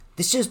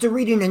This is the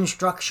Reading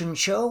Instruction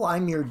Show.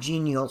 I'm your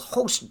genial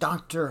host,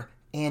 Dr.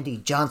 Andy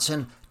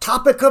Johnson.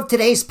 Topic of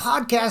today's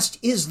podcast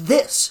is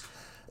this: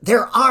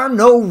 there are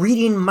no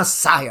reading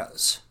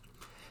messiahs.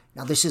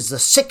 Now, this is the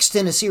sixth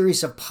in a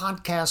series of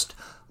podcasts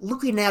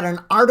looking at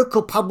an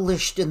article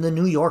published in the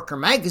New Yorker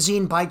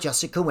magazine by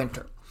Jessica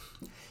Winter.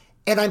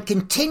 And I'm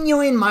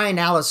continuing my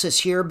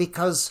analysis here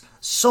because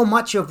so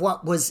much of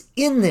what was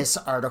in this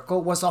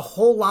article was a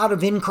whole lot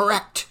of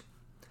incorrect.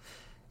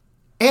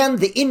 And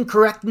the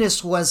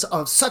incorrectness was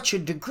of such a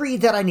degree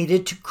that I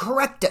needed to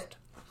correct it.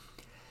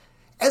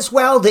 As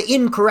well, the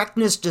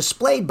incorrectness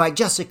displayed by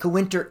Jessica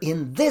Winter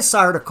in this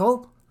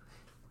article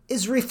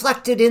is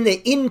reflected in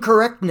the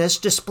incorrectness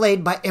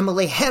displayed by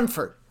Emily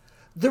Hanford,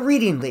 the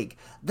Reading League,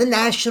 the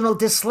National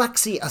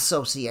Dyslexia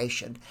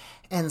Association,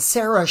 and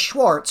Sarah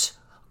Schwartz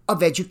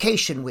of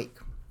Education Week.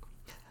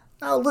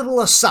 Now, a little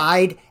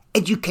aside,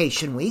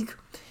 Education Week.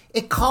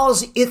 It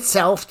calls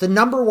itself the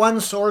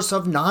 #1 source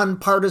of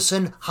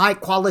nonpartisan,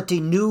 high-quality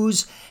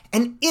news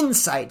and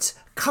insights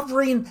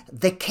covering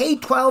the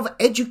K-12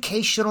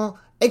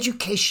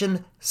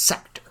 education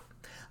sector.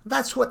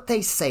 That's what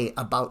they say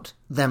about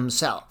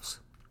themselves.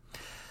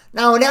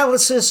 Now,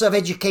 analysis of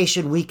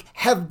Education Week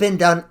have been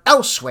done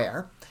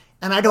elsewhere,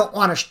 and I don't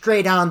want to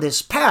stray down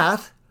this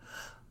path,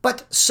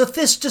 but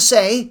suffice to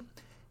say,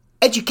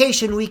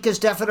 Education Week is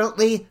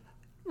definitely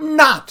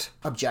not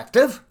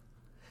objective,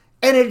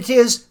 and it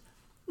is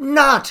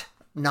not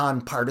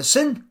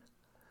nonpartisan,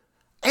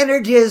 and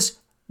it is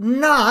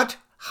not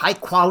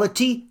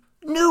high-quality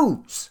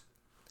news.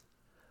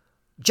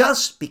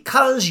 Just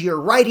because you're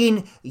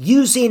writing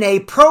using a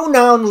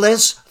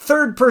pronoun-less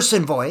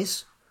third-person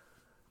voice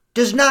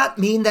does not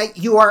mean that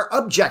you are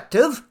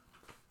objective,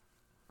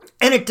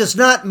 and it does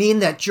not mean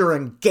that you're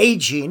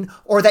engaging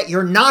or that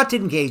you're not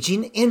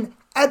engaging in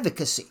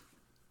advocacy.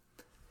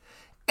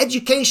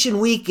 Education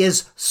Week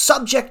is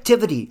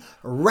subjectivity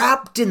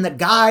wrapped in the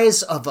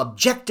guise of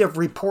objective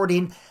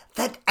reporting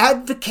that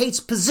advocates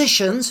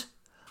positions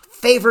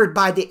favored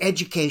by the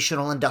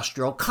educational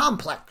industrial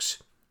complex.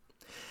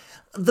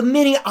 The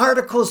many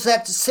articles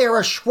that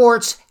Sarah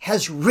Schwartz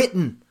has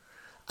written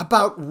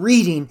about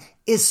reading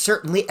is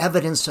certainly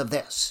evidence of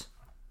this.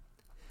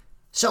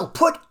 So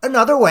put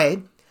another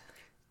way,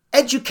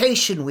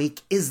 Education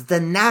Week is the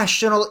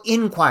National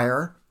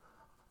Enquirer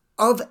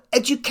of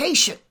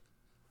education.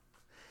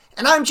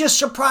 And I'm just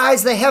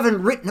surprised they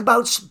haven't written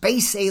about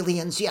space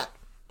aliens yet.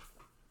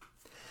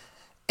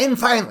 And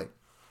finally,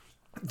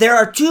 there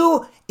are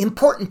two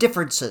important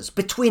differences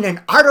between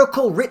an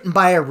article written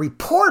by a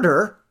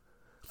reporter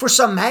for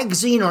some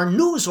magazine or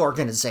news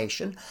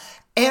organization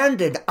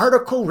and an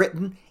article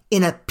written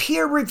in a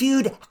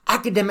peer-reviewed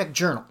academic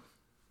journal.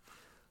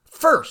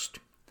 First,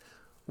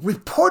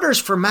 reporters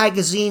for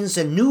magazines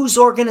and news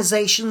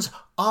organizations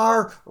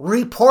are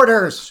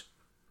reporters.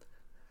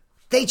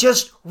 They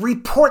just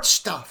report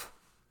stuff.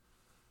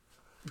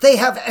 They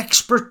have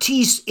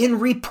expertise in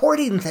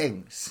reporting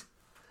things.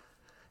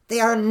 They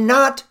are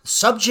not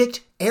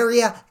subject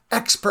area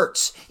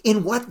experts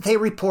in what they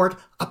report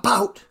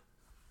about.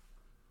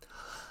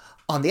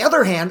 On the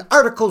other hand,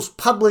 articles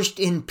published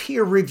in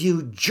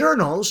peer-reviewed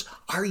journals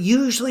are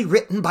usually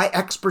written by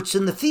experts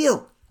in the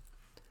field.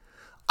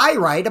 I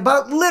write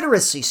about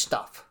literacy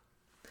stuff.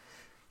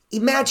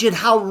 Imagine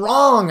how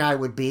wrong I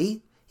would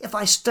be if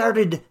I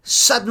started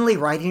suddenly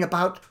writing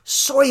about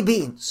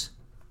soybeans.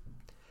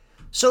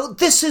 So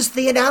this is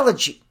the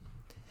analogy.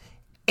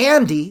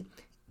 Andy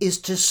is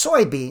to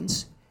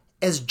soybeans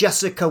as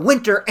Jessica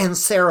Winter and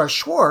Sarah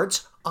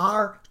Schwartz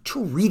are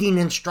to reading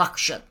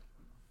instruction.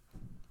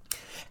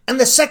 And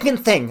the second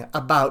thing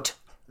about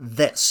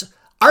this,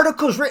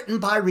 articles written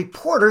by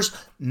reporters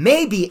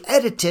may be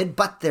edited,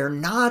 but they're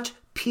not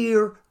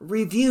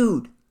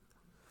peer-reviewed.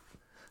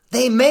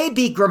 They may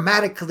be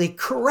grammatically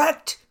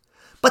correct,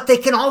 but they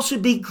can also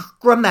be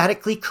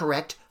grammatically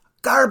correct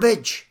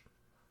garbage.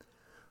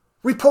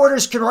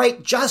 Reporters can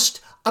write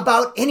just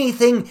about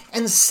anything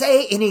and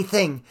say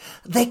anything.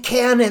 They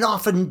can and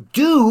often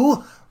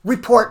do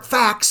report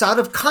facts out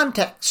of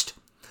context.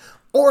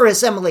 Or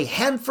as Emily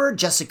Hanford,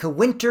 Jessica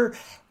Winter,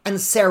 and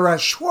Sarah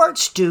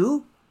Schwartz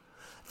do,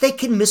 they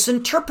can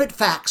misinterpret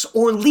facts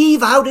or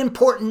leave out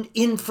important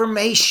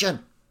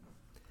information.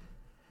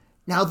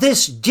 Now,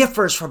 this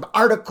differs from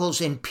articles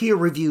in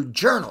peer-reviewed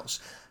journals.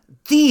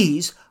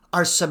 These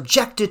are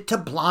subjected to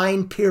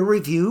blind peer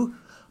review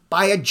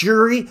by a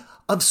jury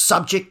of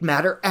subject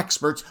matter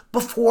experts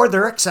before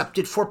they're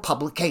accepted for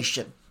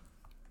publication.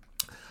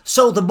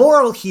 So the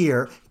moral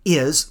here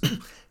is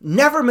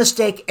never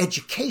mistake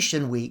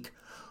Education Week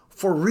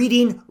for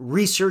reading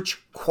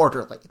research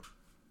quarterly.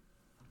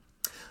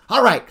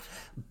 All right,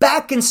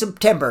 back in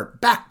September,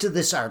 back to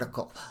this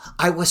article.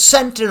 I was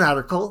sent an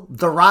article,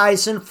 The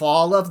Rise and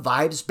Fall of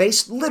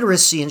Vibes-Based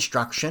Literacy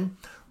Instruction,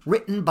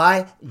 written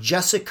by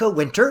Jessica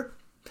Winter,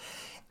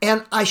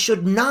 and I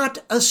should not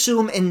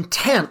assume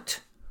intent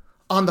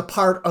on the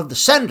part of the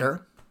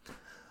sender,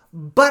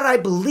 but I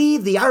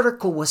believe the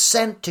article was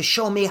sent to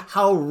show me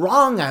how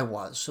wrong I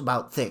was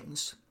about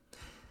things.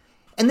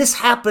 And this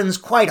happens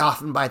quite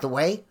often, by the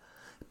way.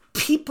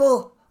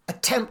 people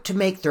attempt to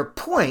make their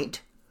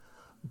point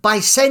by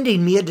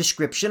sending me a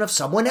description of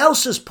someone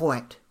else's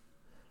point.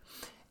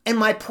 And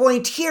my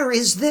point here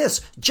is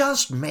this: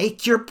 just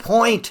make your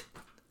point.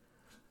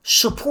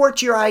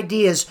 Support your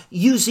ideas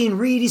using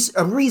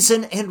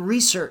reason and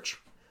research.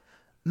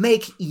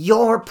 Make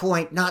your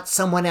point, not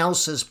someone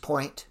else's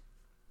point.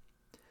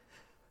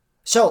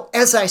 So,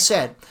 as I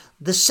said,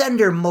 the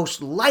sender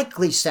most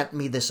likely sent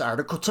me this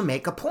article to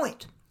make a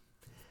point.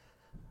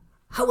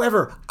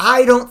 However,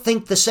 I don't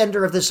think the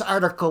sender of this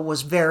article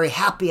was very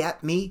happy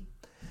at me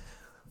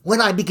when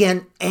I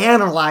began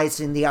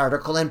analyzing the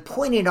article and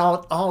pointing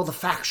out all the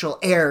factual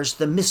errors,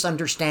 the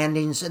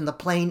misunderstandings, and the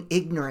plain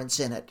ignorance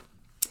in it.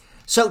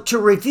 So to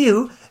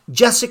review,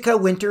 Jessica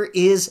Winter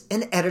is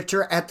an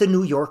editor at the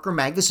New Yorker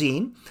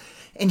magazine,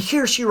 and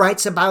here she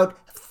writes about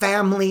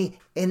family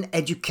and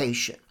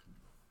education.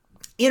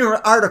 In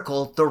her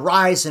article, The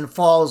Rise and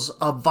Falls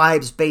of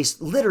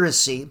Vibes-Based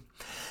Literacy,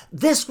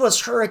 this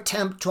was her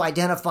attempt to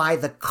identify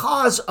the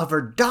cause of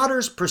her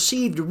daughter's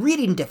perceived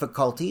reading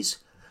difficulties,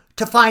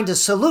 to find a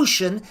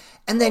solution,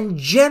 and then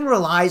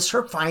generalize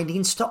her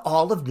findings to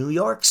all of New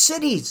York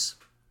City's.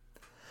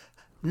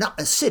 Not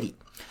a city.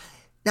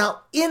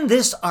 Now, in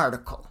this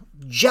article,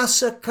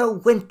 Jessica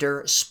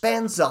Winter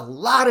spends a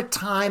lot of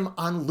time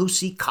on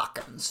Lucy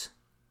Calkins.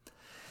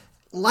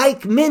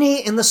 Like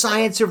many in the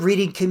science of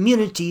reading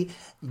community,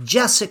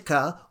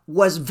 Jessica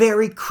was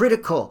very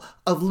critical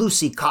of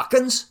Lucy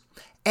Calkins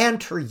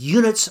and her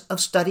units of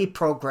study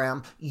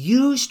program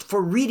used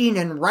for reading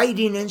and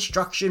writing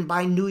instruction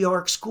by New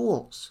York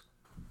schools.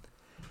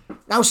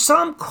 Now,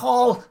 some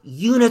call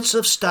units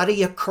of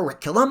study a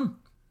curriculum,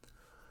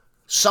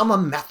 some a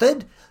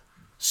method,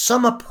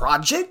 some a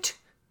project,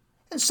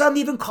 and some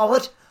even call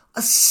it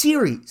a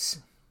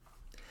series.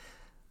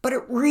 But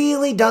it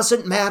really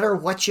doesn't matter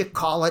what you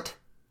call it.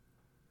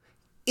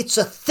 It's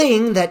a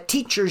thing that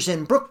teachers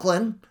in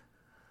Brooklyn,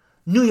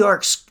 New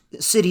York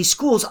City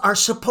schools are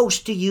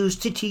supposed to use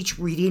to teach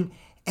reading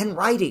and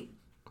writing.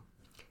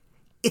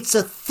 It's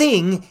a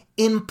thing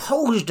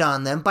imposed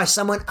on them by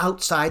someone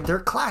outside their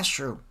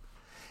classroom.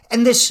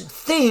 And this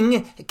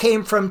thing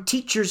came from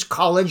Teachers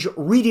College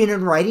Reading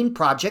and Writing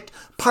Project,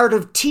 part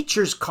of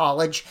Teachers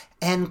College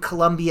and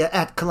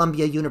at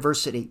Columbia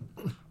University.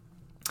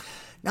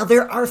 Now,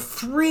 there are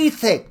three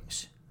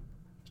things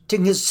to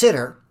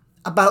consider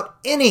about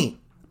any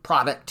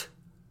product,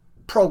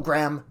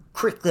 program,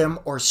 curriculum,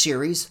 or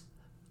series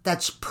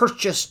that's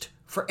purchased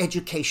for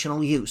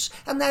educational use,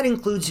 and that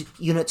includes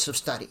units of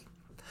study.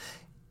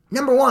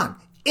 Number one,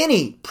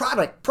 any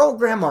product,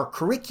 program, or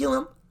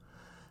curriculum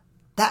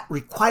that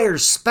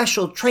requires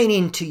special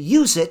training to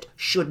use it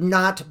should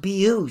not be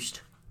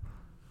used.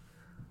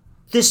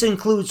 This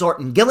includes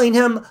Orton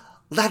Gillingham,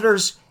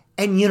 letters,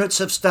 and units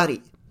of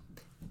study.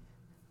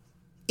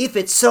 If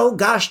it's so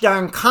gosh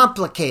darn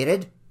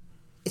complicated,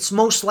 it's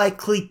most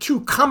likely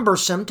too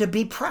cumbersome to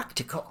be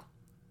practical.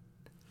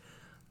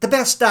 The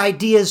best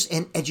ideas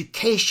in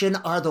education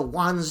are the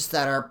ones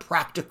that are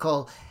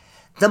practical.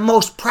 The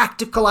most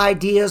practical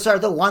ideas are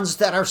the ones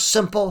that are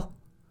simple.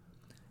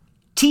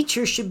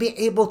 Teachers should be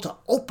able to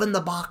open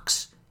the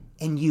box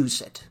and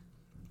use it.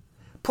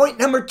 Point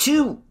number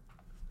two,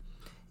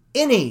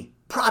 any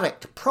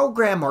product,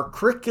 program, or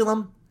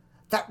curriculum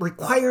that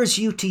requires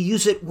you to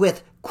use it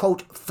with,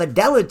 quote,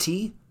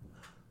 fidelity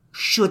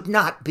should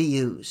not be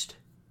used.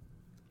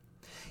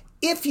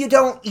 If you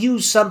don't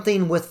use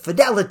something with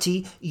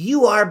fidelity,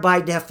 you are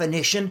by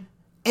definition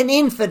an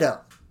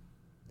infidel.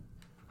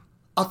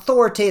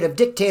 Authoritative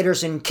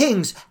dictators and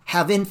kings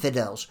have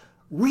infidels.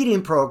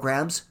 Reading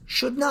programs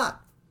should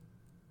not.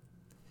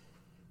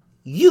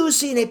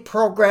 Using a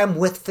program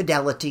with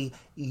fidelity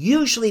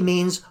usually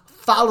means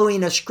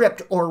following a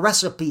script or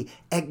recipe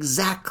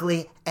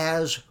exactly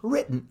as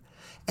written.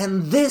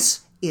 And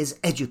this is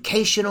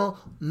educational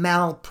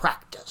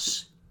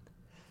malpractice.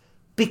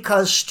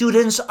 Because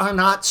students are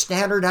not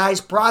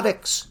standardized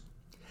products.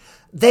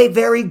 They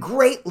vary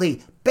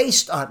greatly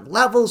based on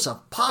levels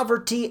of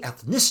poverty,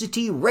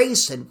 ethnicity,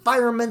 race,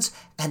 environments,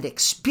 and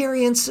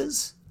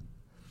experiences.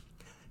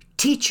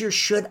 Teachers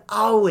should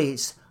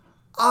always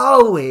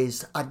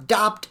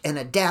adopt and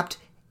adapt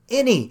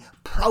any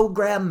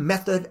program,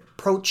 method,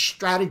 approach,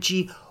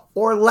 strategy,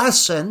 or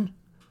lesson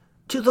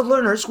to the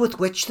learners with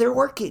which they're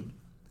working.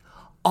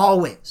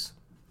 Always.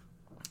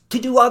 To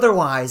do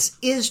otherwise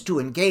is to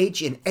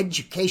engage in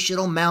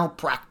educational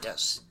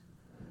malpractice.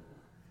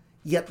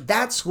 Yet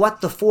that's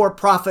what the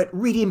for-profit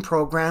reading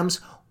programs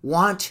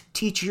want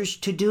teachers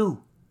to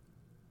do.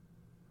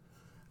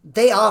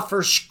 They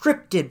offer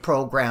scripted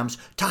programs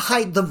to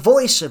hide the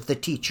voice of the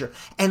teacher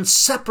and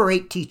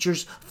separate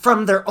teachers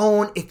from their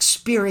own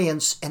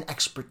experience and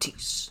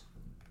expertise.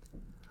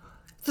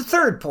 The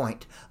third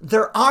point,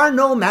 there are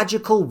no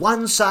magical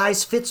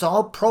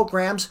one-size-fits-all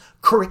programs,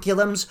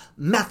 curriculums,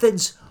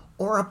 methods,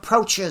 or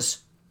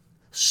approaches.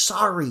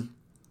 Sorry.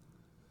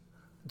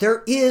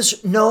 There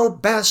is no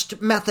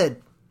best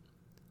method.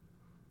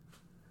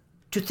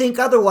 To think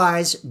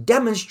otherwise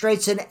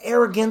demonstrates an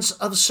arrogance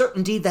of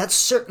certainty that's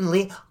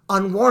certainly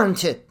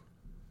unwarranted.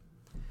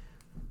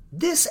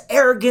 This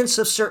arrogance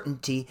of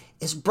certainty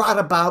is brought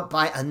about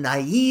by a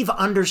naive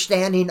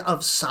understanding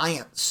of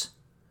science.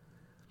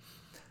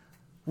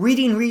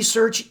 Reading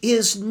research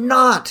is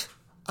not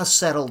a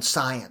settled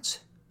science.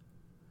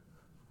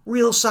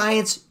 Real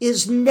science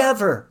is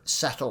never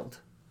settled.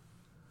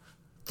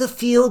 The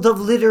field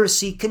of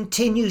literacy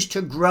continues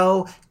to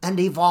grow and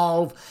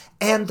evolve,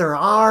 and there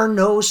are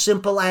no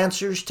simple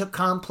answers to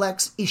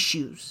complex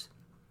issues.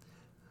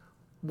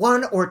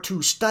 One or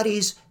two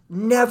studies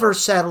never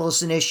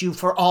settles an issue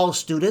for all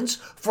students,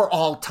 for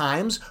all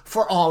times,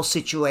 for all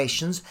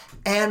situations,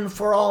 and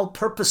for all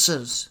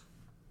purposes.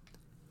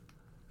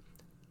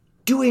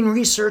 Doing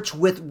research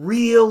with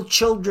real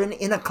children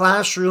in a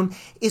classroom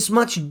is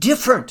much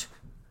different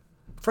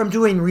from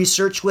doing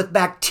research with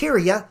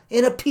bacteria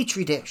in a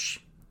petri dish.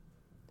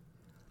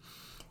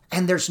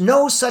 And there's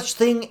no such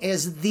thing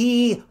as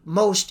the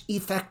most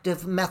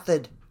effective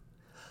method.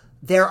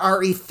 There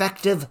are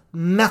effective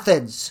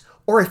methods,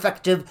 or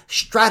effective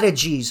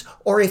strategies,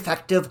 or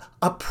effective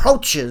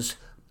approaches,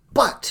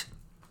 but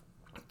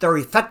their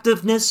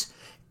effectiveness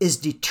is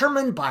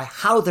determined by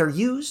how they're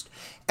used,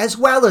 as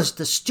well as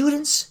the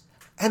students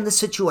and the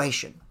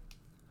situation.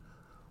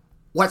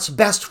 What's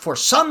best for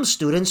some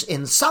students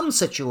in some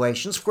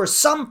situations, for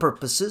some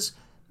purposes,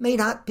 may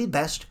not be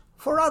best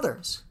for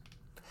others.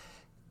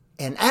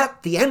 And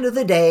at the end of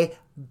the day,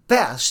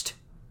 best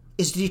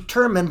is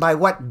determined by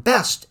what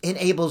best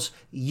enables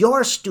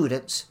your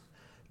students,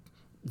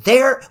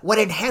 what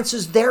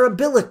enhances their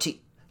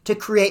ability to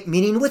create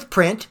meaning with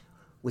print,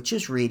 which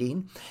is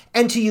reading,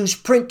 and to use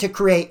print to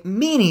create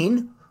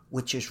meaning,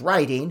 which is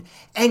writing,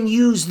 and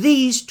use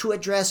these to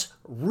address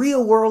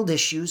real-world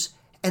issues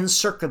and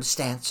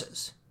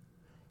circumstances,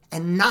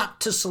 and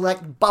not to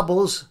select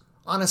bubbles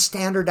on a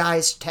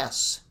standardized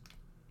test.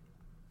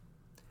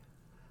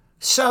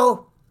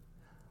 So,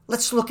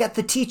 let's look at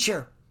the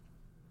teacher.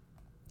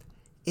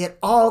 It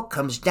all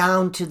comes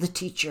down to the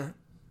teacher.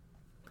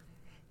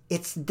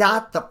 It's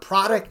not the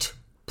product,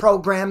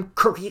 program,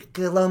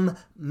 curriculum,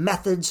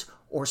 methods,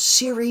 or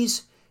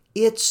series.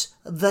 It's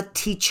the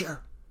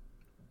teacher.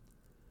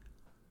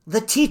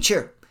 The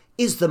teacher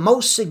is the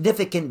most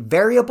significant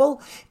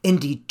variable in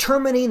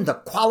determining the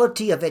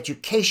quality of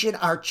education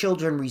our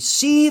children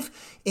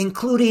receive,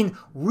 including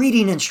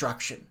reading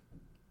instruction.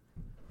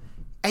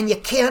 And you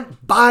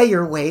can't buy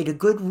your way to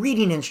good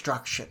reading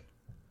instruction.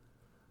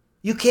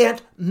 You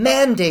can't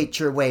mandate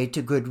your way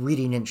to good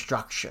reading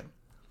instruction.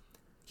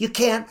 You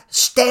can't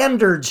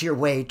standards your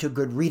way to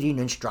good reading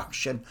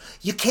instruction.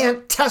 You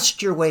can't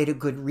test your way to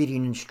good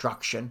reading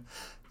instruction.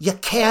 You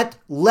can't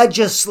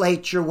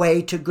legislate your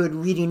way to good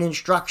reading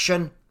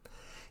instruction.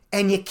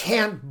 And you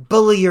can't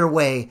bully your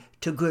way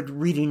to good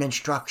reading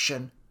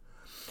instruction.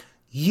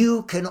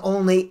 You can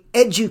only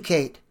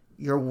educate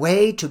your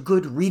way to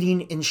good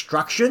reading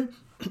instruction,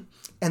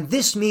 and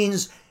this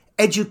means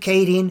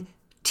educating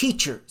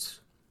teachers.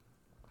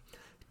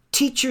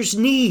 Teachers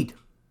need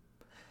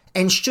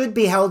and should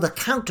be held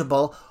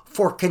accountable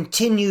for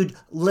continued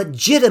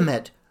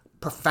legitimate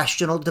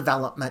professional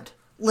development.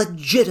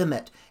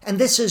 Legitimate. And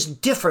this is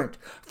different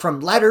from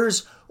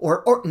letters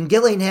or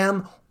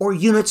Orton-Gillingham or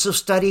units of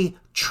study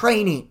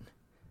training.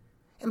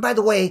 And by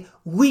the way,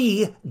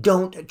 we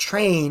don't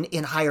train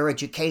in higher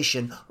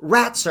education.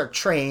 Rats are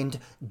trained.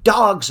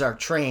 Dogs are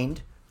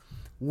trained.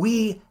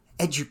 We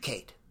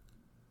educate.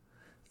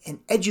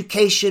 And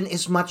education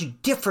is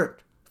much different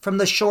from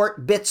the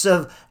short bits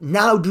of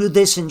now do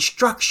this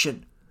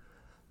instruction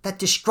that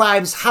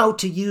describes how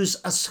to use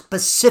a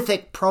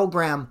specific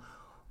program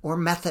or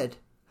method.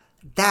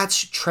 That's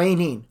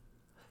training.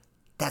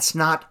 That's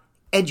not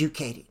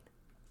educating.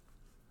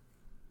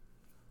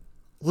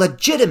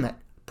 Legitimate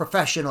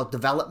professional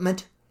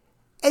development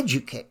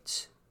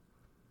educates.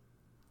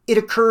 It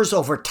occurs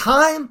over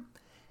time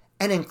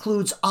and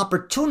includes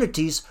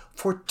opportunities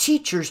for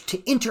teachers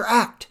to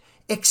interact,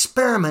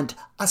 experiment,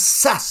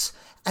 assess,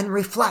 and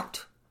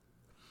reflect.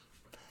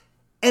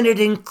 And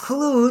it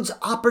includes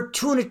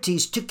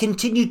opportunities to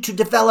continue to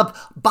develop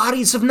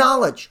bodies of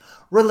knowledge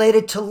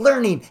related to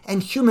learning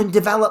and human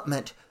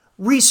development,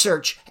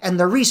 research and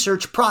the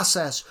research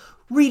process,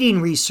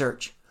 reading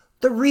research,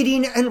 the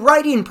reading and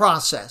writing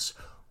process,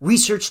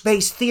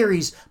 research-based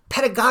theories,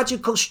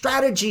 pedagogical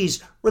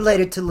strategies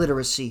related to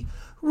literacy,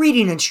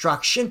 reading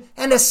instruction,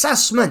 and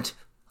assessment,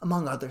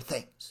 among other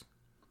things.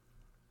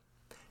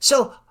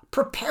 So,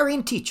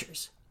 preparing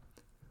teachers.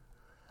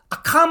 A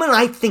common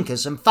I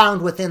thinkism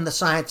found within the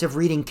science of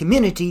reading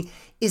community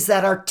is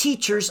that our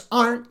teachers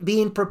aren't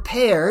being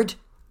prepared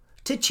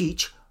to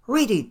teach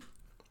reading.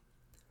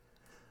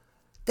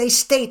 They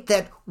state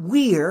that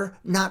we're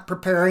not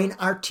preparing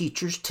our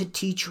teachers to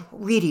teach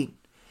reading.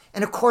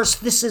 And of course,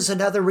 this is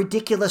another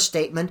ridiculous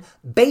statement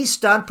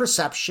based on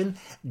perception,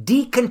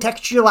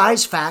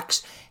 decontextualized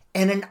facts,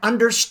 and an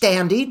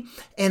understanding,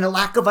 and a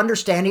lack of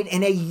understanding,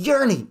 and a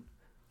yearning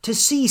to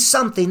see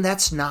something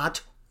that's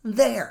not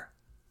there.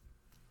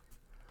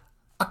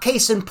 A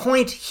case in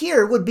point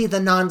here would be the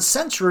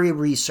non-sensory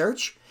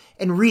research,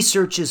 and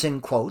research is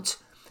in quotes,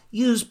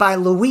 used by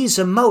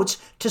Louisa Moats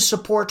to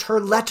support her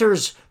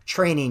letters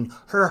training,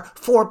 her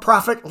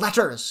for-profit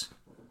letters.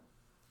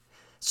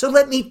 So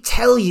let me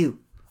tell you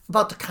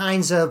about the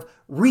kinds of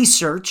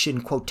research,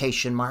 in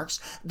quotation marks,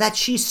 that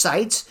she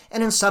cites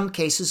and in some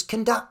cases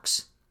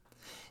conducts.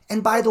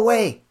 And by the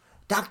way,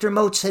 Dr.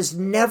 Moats has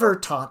never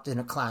taught in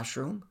a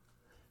classroom.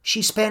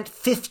 She spent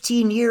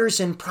 15 years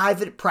in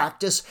private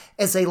practice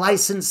as a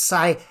licensed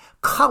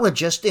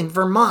psychologist in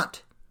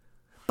Vermont,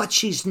 but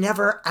she's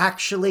never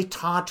actually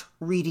taught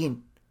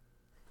reading.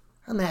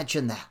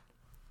 Imagine that.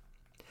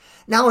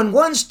 Now, in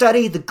one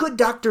study, the good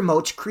Dr.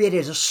 Moats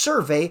created a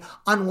survey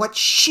on what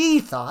she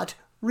thought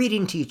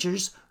reading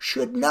teachers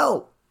should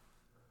know.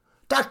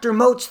 Dr.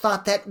 Moats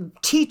thought that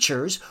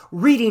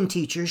reading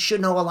teachers,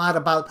 should know a lot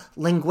about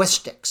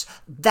linguistics.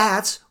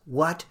 That's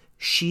what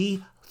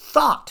she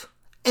thought,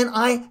 an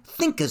I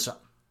thinkism.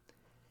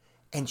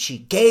 And she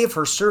gave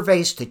her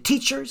surveys to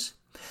teachers,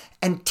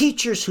 and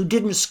teachers who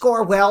didn't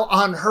score well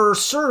on her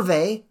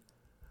survey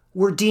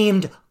were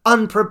deemed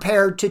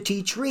unprepared to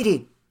teach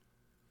reading.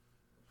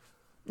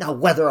 Now,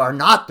 whether or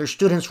not their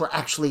students were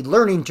actually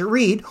learning to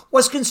read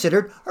was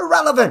considered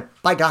irrelevant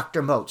by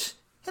Dr. Moats.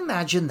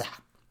 Imagine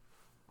that.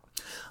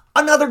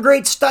 Another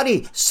great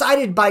study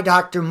cited by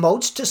Dr.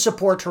 Moats to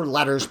support her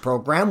letters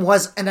program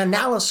was an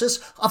analysis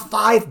of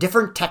 5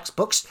 different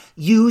textbooks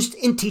used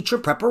in teacher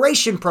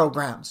preparation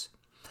programs.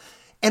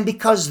 And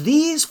because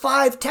these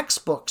 5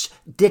 textbooks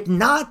did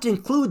not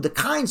include the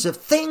kinds of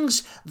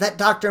things that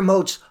Dr.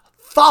 Moats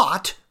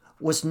thought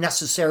was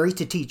necessary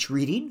to teach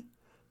reading,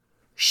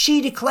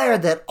 she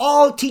declared that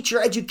all teacher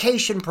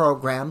education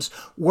programs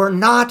were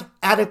not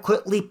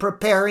adequately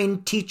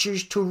preparing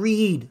teachers to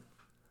read.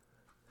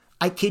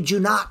 I kid you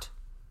not.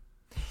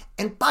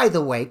 And by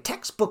the way,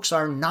 textbooks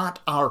are not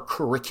our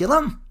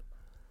curriculum.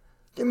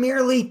 They're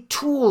merely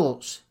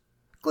tools.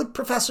 Good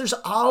professors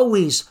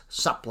always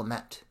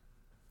supplement.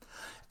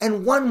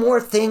 And one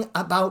more thing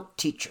about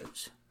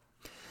teachers.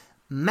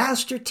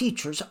 Master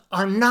teachers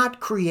are not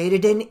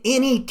created in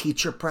any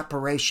teacher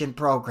preparation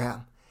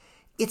program.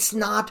 It's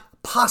not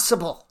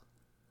possible.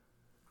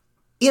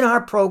 In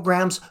our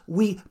programs,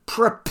 we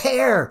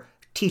prepare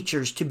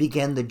teachers to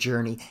begin the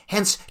journey,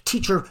 hence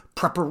teacher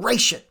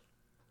preparation.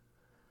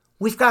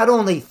 We've got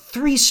only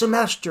 3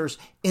 semesters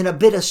in a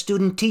bit of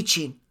student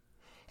teaching,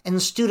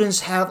 and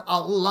students have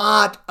a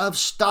lot of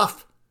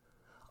stuff,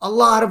 a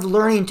lot of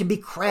learning to be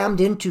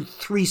crammed into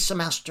 3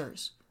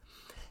 semesters.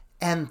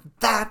 And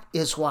that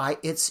is why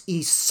it's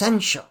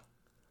essential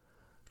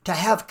to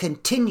have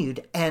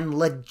continued and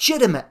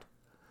legitimate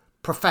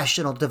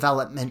professional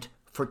development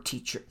for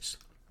teachers.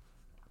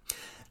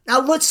 Now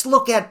let's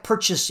look at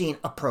purchasing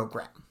a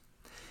program.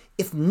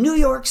 If New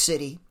York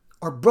City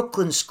or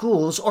Brooklyn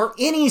schools or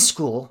any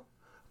school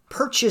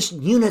purchased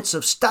units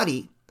of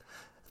study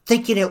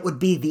thinking it would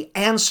be the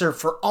answer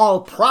for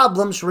all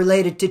problems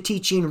related to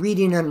teaching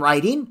reading and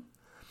writing,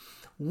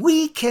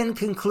 we can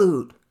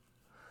conclude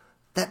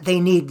that they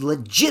need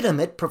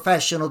legitimate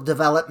professional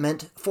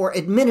development for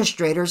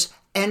administrators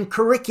and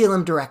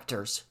curriculum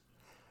directors.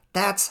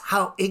 That's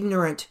how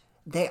ignorant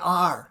they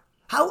are.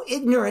 How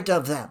ignorant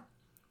of them.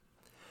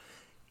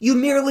 You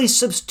merely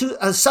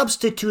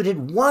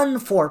substituted one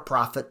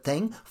for-profit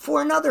thing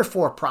for another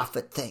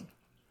for-profit thing.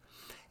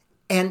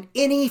 And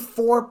any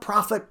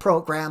for-profit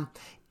program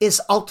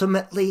is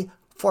ultimately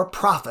for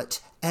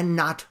profit and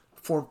not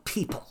for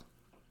people.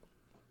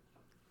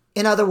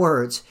 In other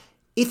words,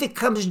 if it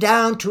comes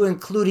down to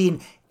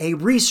including a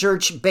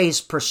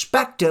research-based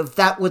perspective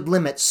that would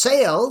limit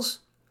sales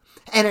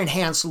and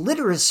enhance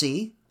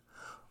literacy,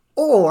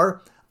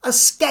 or a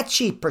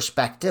sketchy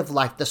perspective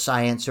like the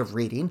science of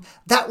reading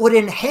that would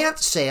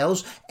enhance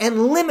sales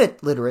and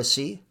limit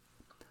literacy,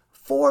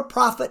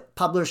 for-profit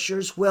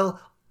publishers will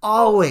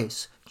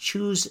always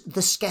choose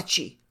the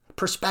sketchy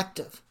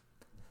perspective.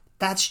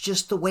 That's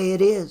just the way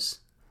it is.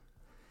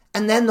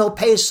 And then they'll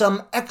pay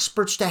some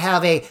experts to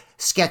have a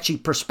sketchy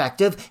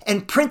perspective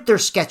and print their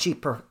sketchy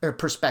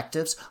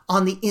perspectives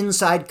on the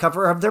inside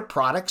cover of their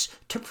products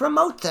to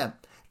promote them.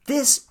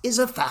 This is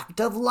a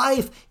fact of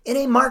life in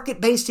a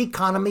market-based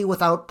economy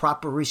without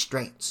proper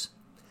restraints.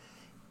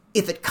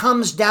 If it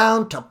comes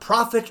down to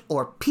profit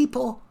or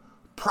people,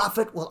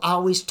 profit will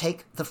always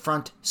take the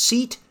front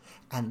seat,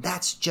 and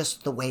that's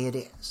just the way it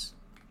is.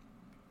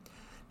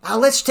 Now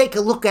let's take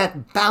a look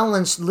at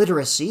balanced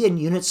literacy in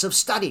units of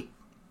study.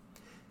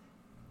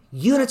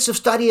 Units of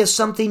study is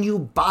something you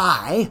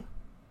buy,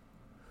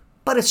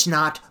 but it's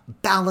not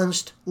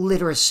balanced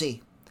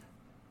literacy.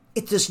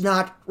 It does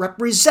not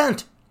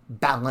represent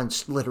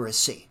balanced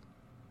literacy.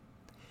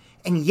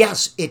 And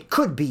yes, it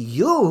could be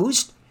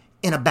used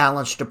in a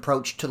balanced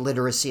approach to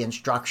literacy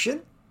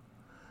instruction,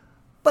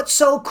 but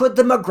so could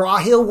the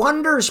McGraw-Hill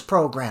Wonders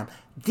program.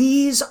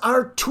 These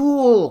are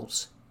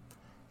tools,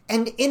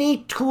 and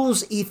any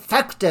tool's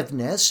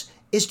effectiveness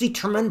is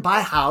determined by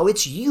how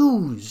it's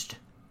used.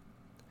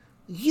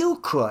 You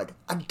could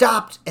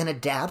adopt and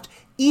adapt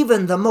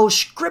even the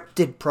most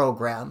scripted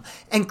program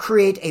and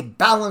create a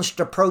balanced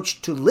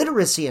approach to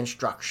literacy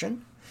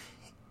instruction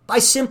by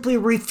simply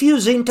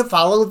refusing to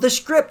follow the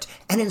script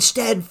and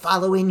instead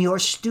following your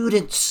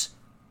students.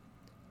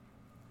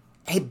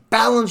 A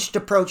balanced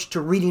approach to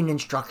reading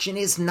instruction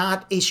is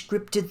not a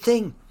scripted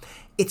thing.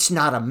 It's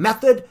not a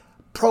method,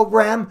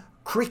 program,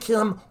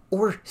 curriculum,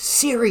 or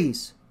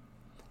series.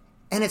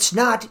 And it's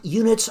not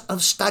units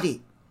of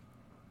study.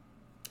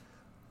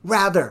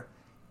 Rather,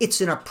 it's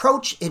an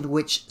approach in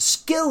which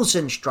skills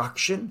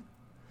instruction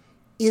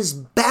is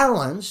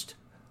balanced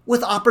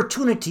with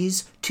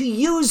opportunities to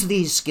use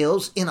these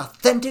skills in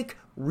authentic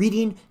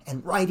reading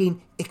and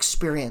writing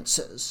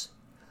experiences.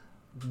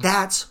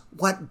 That's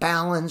what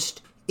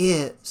balanced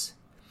is.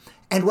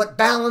 And what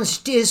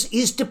balanced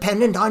is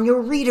dependent on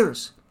your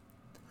readers.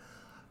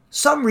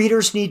 Some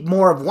readers need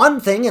more of one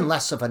thing and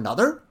less of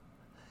another,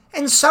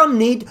 and some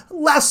need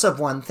less of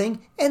one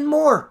thing and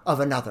more of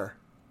another.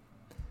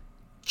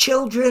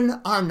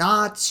 Children are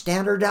not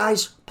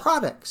standardized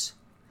products.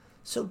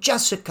 So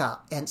Jessica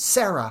and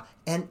Sarah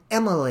and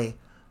Emily,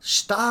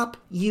 stop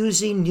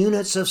using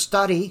units of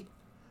study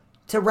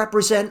to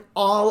represent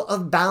all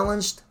of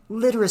balanced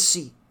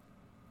literacy.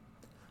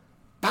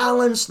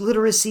 Balanced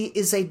literacy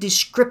is a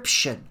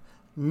description,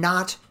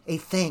 not a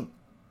thing.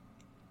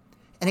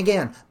 And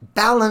again,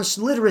 balanced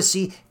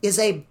literacy is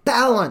a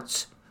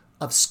balance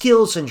of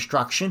skills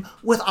instruction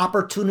with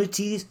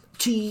opportunities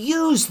to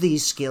use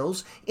these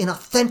skills in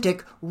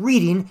authentic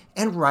reading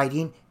and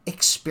writing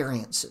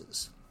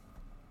experiences.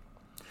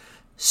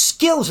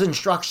 Skills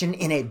instruction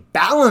in a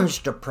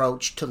balanced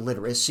approach to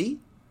literacy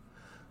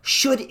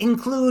should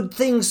include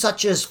things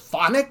such as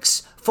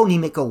phonics,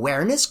 phonemic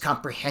awareness,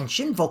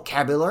 comprehension,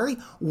 vocabulary,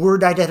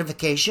 word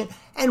identification,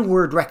 and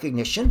word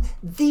recognition.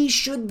 These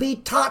should be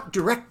taught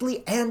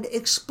directly and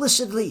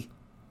explicitly.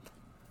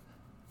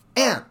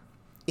 And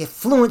if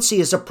fluency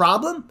is a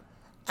problem,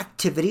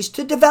 activities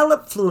to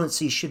develop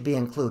fluency should be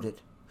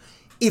included.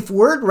 If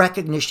word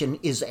recognition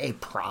is a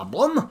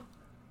problem,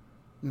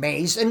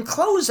 maze and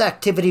close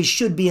activities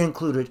should be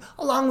included,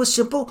 along with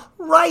simple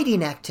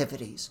writing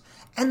activities.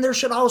 And there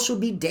should also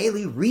be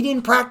daily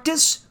reading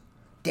practice,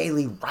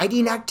 daily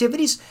writing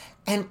activities,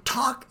 and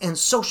talk and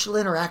social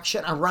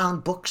interaction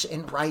around books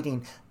and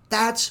writing.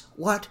 That's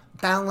what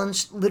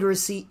balanced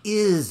literacy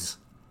is.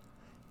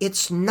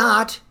 It's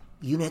not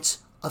units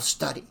of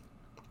study.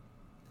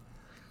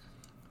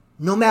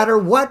 No matter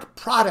what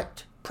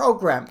product,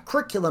 program,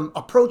 curriculum,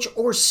 approach,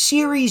 or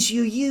series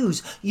you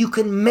use, you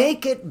can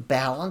make it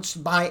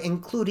balanced by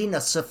including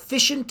a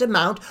sufficient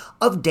amount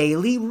of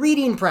daily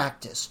reading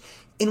practice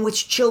in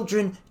which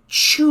children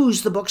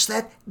choose the books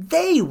that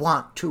they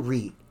want to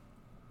read.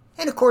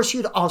 And of course,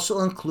 you'd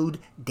also include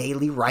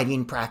daily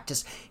writing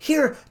practice.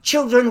 Here,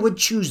 children would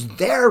choose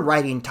their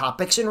writing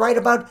topics and write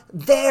about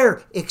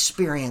their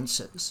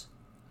experiences.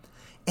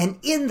 And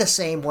in the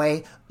same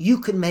way, you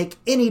can make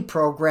any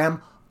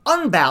program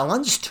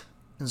unbalanced,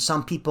 and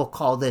some people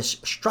call this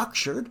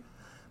structured,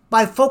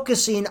 by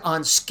focusing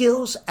on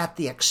skills at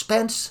the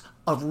expense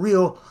of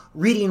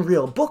reading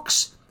real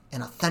books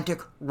and authentic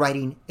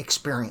writing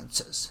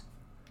experiences.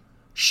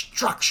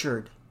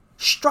 Structured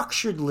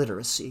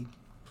literacy.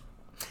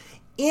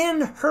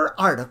 In her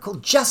article,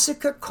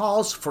 Jessica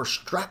calls for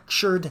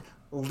structured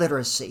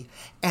literacy.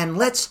 And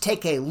let's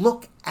take a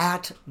look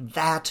at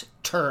that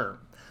term,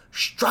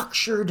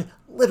 structured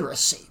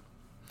literacy.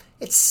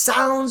 It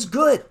sounds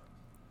good.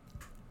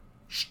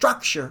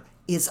 Structure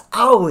is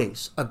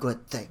always a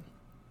good thing.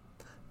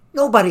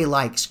 Nobody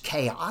likes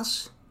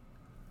chaos.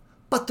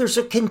 But there's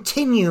a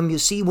continuum, you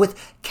see,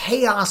 with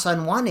chaos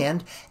on one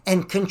end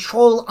and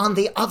control on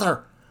the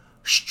other.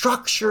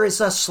 Structure is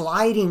a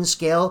sliding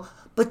scale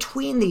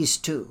between these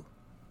two.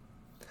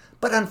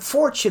 But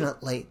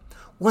unfortunately,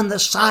 when the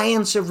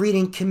science of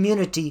reading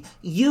community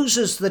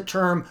uses the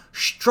term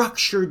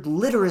structured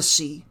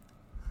literacy,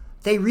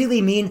 they really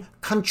mean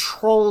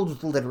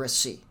controlled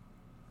literacy.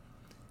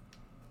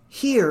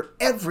 Here,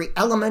 every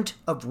element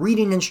of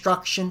reading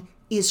instruction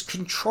is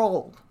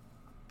controlled.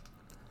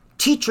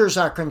 Teachers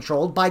are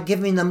controlled by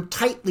giving them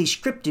tightly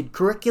scripted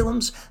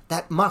curriculums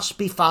that must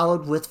be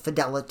followed with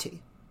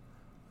fidelity.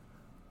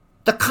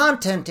 The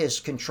content is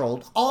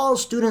controlled. All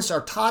students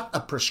are taught a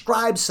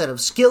prescribed set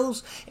of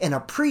skills in a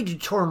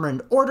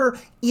predetermined order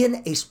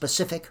in a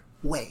specific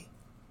way.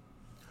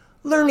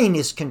 Learning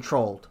is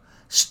controlled.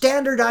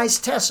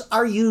 Standardized tests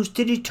are used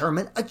to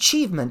determine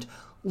achievement.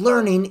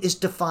 Learning is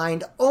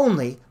defined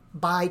only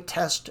by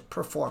test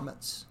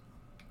performance.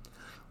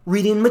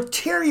 Reading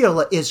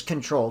material is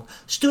controlled.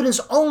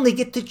 Students only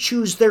get to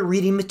choose their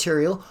reading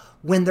material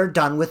when they're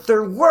done with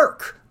their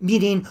work,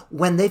 meaning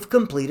when they've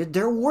completed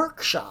their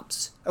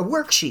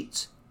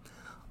worksheets.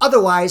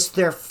 Otherwise,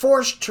 they're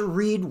forced to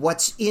read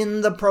what's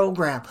in the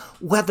program,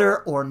 whether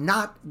or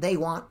not they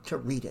want to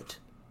read it.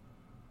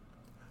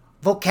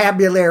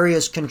 Vocabulary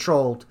is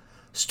controlled.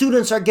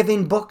 Students are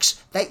given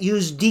books that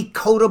use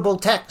decodable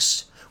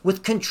texts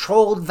with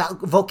controlled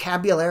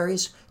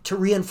vocabularies to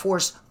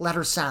reinforce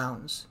letter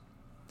sounds.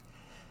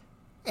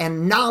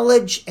 And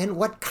knowledge and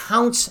what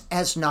counts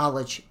as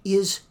knowledge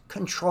is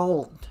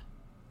controlled.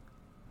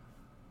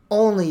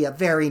 Only a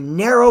very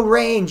narrow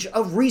range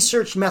of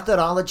research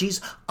methodologies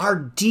are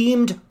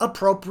deemed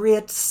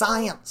appropriate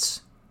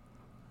science.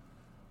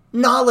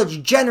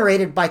 knowledge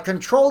generated by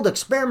controlled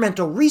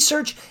experimental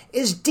research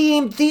is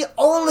deemed the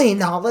only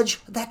knowledge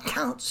that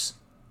counts.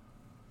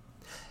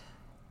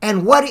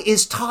 And what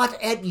is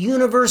taught at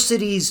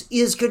universities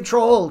is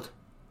controlled.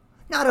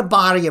 Not a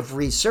body of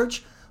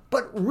research,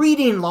 but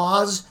reading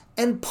laws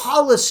and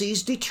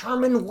policies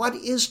determine what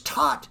is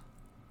taught.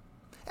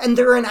 And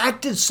they're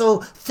enacted so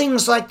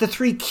things like the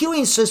 3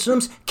 queuing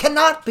systems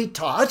cannot be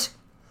taught,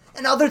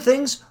 and other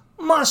things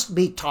must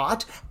be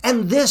taught,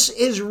 and this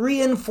is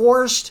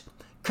reinforced,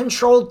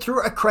 controlled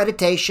through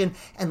accreditation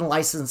and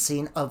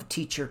licensing of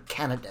teacher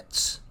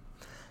candidates.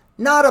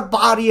 Not a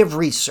body of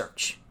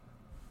research,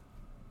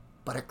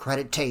 but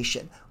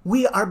accreditation.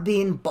 We are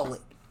being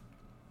bullied.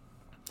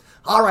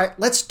 All right,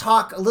 let's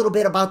talk a little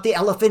bit about the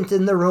elephant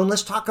in the room.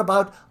 Let's talk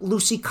about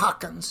Lucy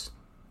Calkins.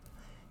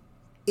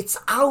 It's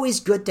always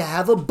good to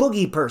have a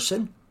boogie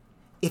person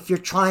if you're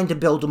trying to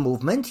build a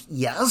movement,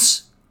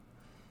 yes.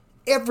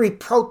 Every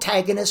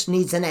protagonist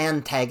needs an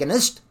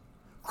antagonist.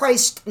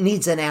 Christ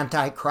needs an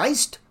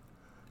antichrist.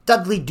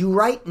 Dudley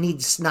Do-Right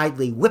needs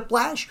Snidely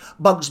Whiplash.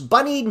 Bugs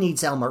Bunny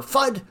needs Elmer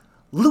Fudd.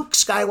 Luke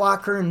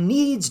Skywalker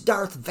needs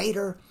Darth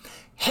Vader.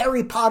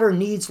 Harry Potter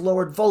needs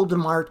Lord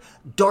Voldemort,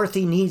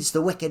 Dorothy needs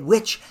the Wicked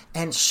Witch,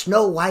 and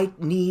Snow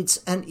White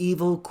needs an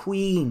evil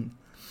queen.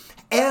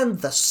 And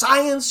the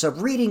science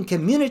of reading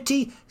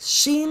community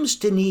seems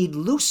to need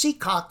Lucy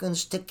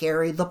Calkins to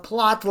carry the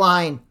plot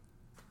line.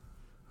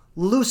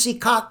 Lucy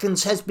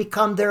Calkins has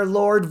become their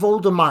Lord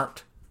Voldemort.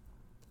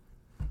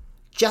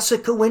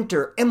 Jessica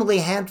Winter, Emily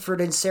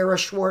Hanford, and Sarah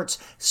Schwartz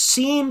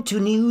seem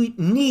to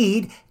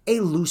need a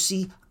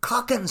Lucy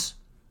Calkins.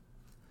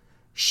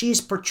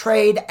 She's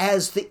portrayed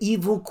as the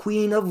evil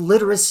queen of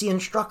literacy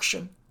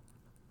instruction.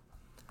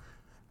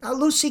 Now,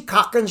 Lucy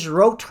Calkins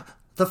wrote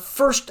the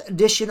first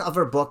edition of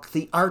her book,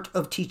 The Art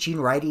of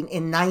Teaching Writing,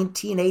 in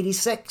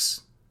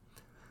 1986.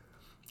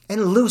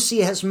 And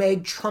Lucy has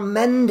made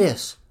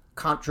tremendous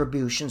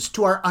contributions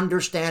to our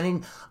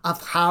understanding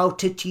of how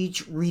to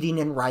teach reading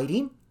and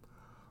writing,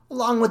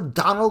 along with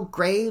Donald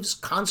Graves,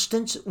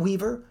 Constance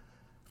Weaver,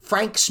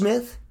 Frank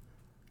Smith,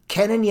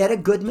 Ken and Yetta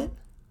Goodman,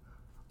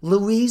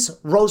 Louise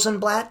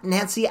Rosenblatt,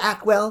 Nancy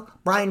Ackwell,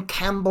 Brian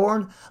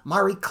Camborne,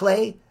 Mari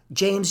Clay,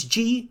 James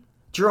G.,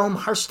 Jerome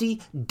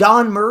Hursty,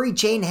 Don Murray,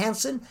 Jane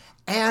Hansen,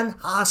 Ann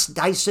Haas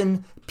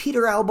Dyson,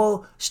 Peter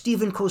Albo,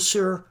 Stephen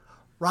Kosur,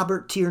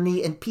 Robert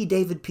Tierney, and P.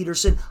 David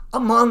Peterson,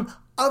 among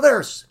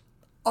others.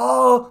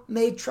 All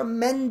made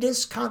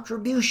tremendous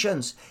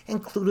contributions,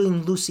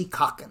 including Lucy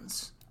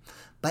Calkins.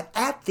 But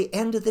at the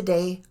end of the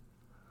day,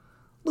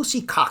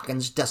 Lucy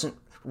Calkins doesn't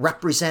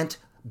represent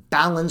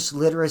balanced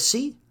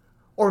literacy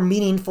or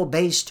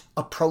meaningful-based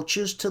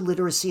approaches to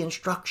literacy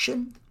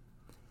instruction.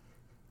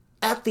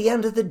 At the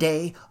end of the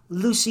day,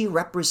 Lucy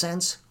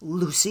represents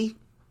Lucy,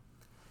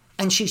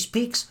 and she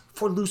speaks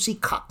for Lucy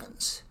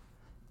Calkins.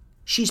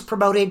 She's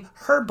promoting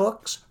her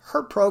books,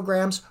 her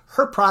programs,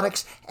 her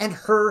products, and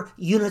her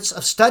units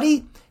of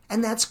study,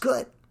 and that's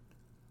good.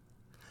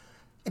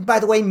 And by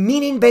the way,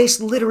 meaning-based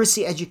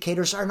literacy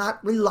educators are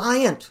not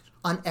reliant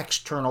on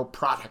external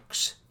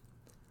products.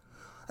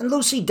 And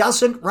Lucy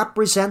doesn't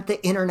represent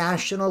the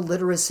International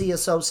Literacy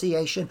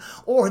Association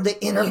or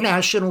the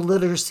International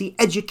Literacy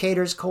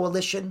Educators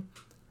Coalition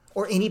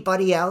or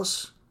anybody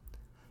else.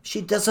 She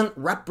doesn't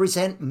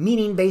represent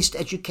meaning-based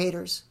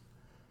educators.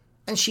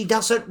 And she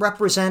doesn't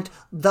represent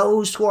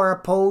those who are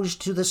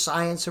opposed to the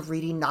science of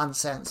reading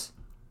nonsense.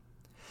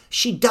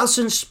 She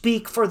doesn't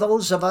speak for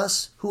those of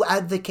us who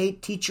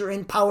advocate teacher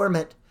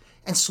empowerment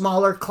and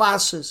smaller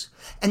classes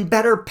and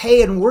better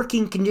pay and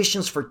working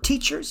conditions for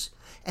teachers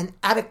and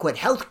adequate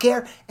health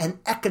care and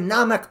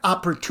economic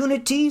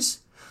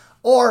opportunities,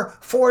 or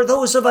for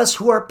those of us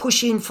who are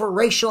pushing for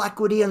racial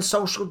equity and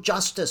social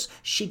justice.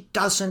 She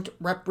doesn't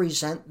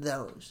represent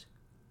those.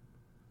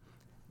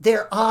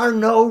 There are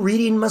no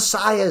reading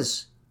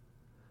messiahs.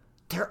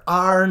 There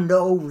are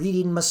no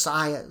reading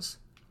messiahs.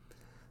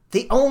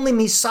 The only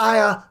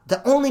messiah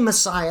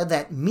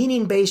that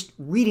meaning-based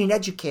reading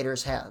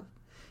educators have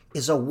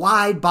is a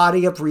wide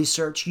body of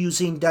research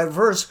using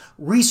diverse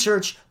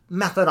research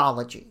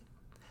methodology.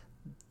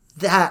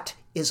 That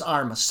is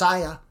our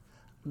Messiah.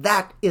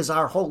 That is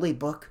our holy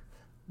book.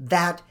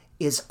 That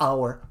is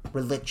our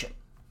religion.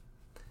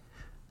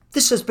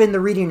 This has been the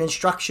Reading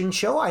Instruction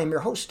Show. I am your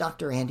host,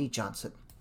 Dr. Andy Johnson.